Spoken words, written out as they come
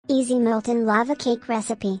Easy Molten Lava Cake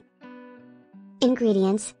Recipe.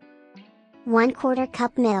 Ingredients: 1/4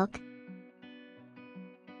 cup milk,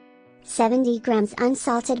 70 grams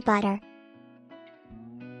unsalted butter,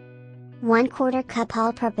 1/4 cup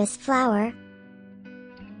all-purpose flour,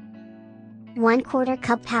 1/4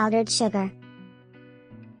 cup powdered sugar,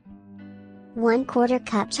 1/4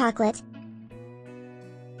 cup chocolate,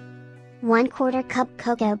 1/4 cup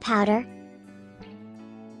cocoa powder.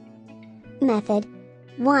 Method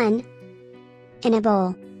 1. In a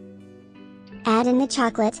bowl, add in the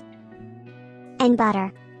chocolate and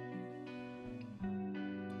butter.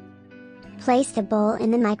 Place the bowl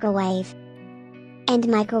in the microwave and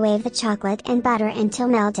microwave the chocolate and butter until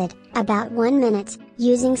melted, about 1 minute,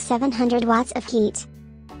 using 700 watts of heat.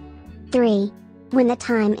 3. When the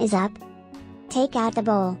time is up, take out the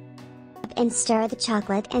bowl and stir the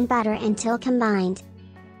chocolate and butter until combined.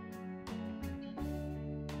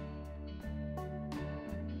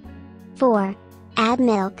 4. Add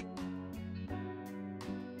milk.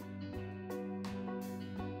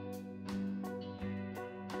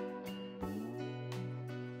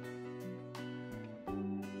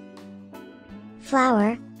 5.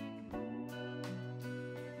 Flour,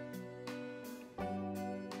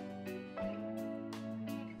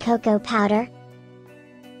 cocoa powder,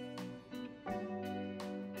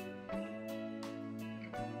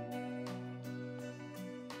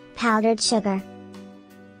 powdered sugar.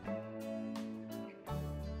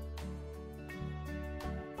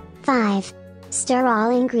 5. Stir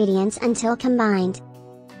all ingredients until combined.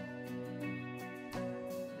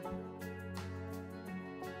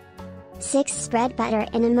 6. Spread butter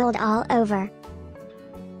in a mold all over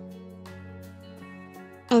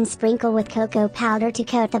and sprinkle with cocoa powder to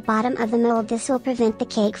coat the bottom of the mold. This will prevent the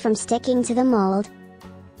cake from sticking to the mold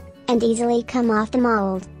and easily come off the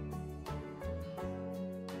mold.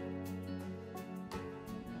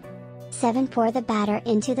 7. Pour the batter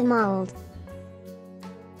into the mold.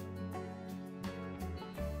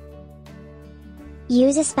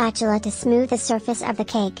 Use a spatula to smooth the surface of the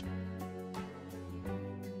cake.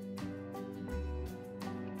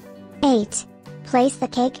 8. Place the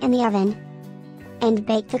cake in the oven and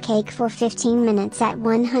bake the cake for 15 minutes at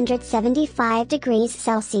 175 degrees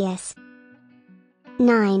Celsius.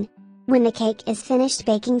 9. When the cake is finished,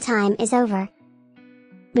 baking time is over.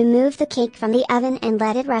 Remove the cake from the oven and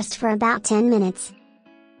let it rest for about 10 minutes.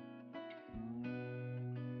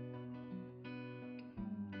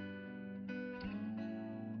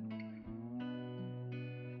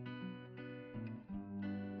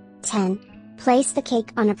 Place the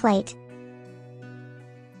cake on a plate.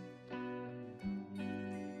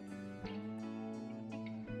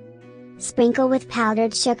 Sprinkle with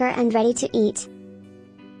powdered sugar and ready to eat.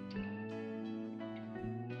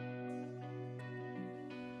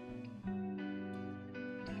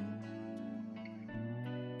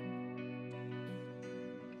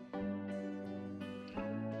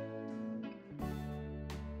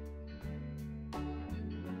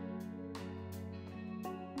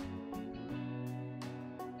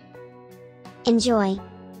 Enjoy!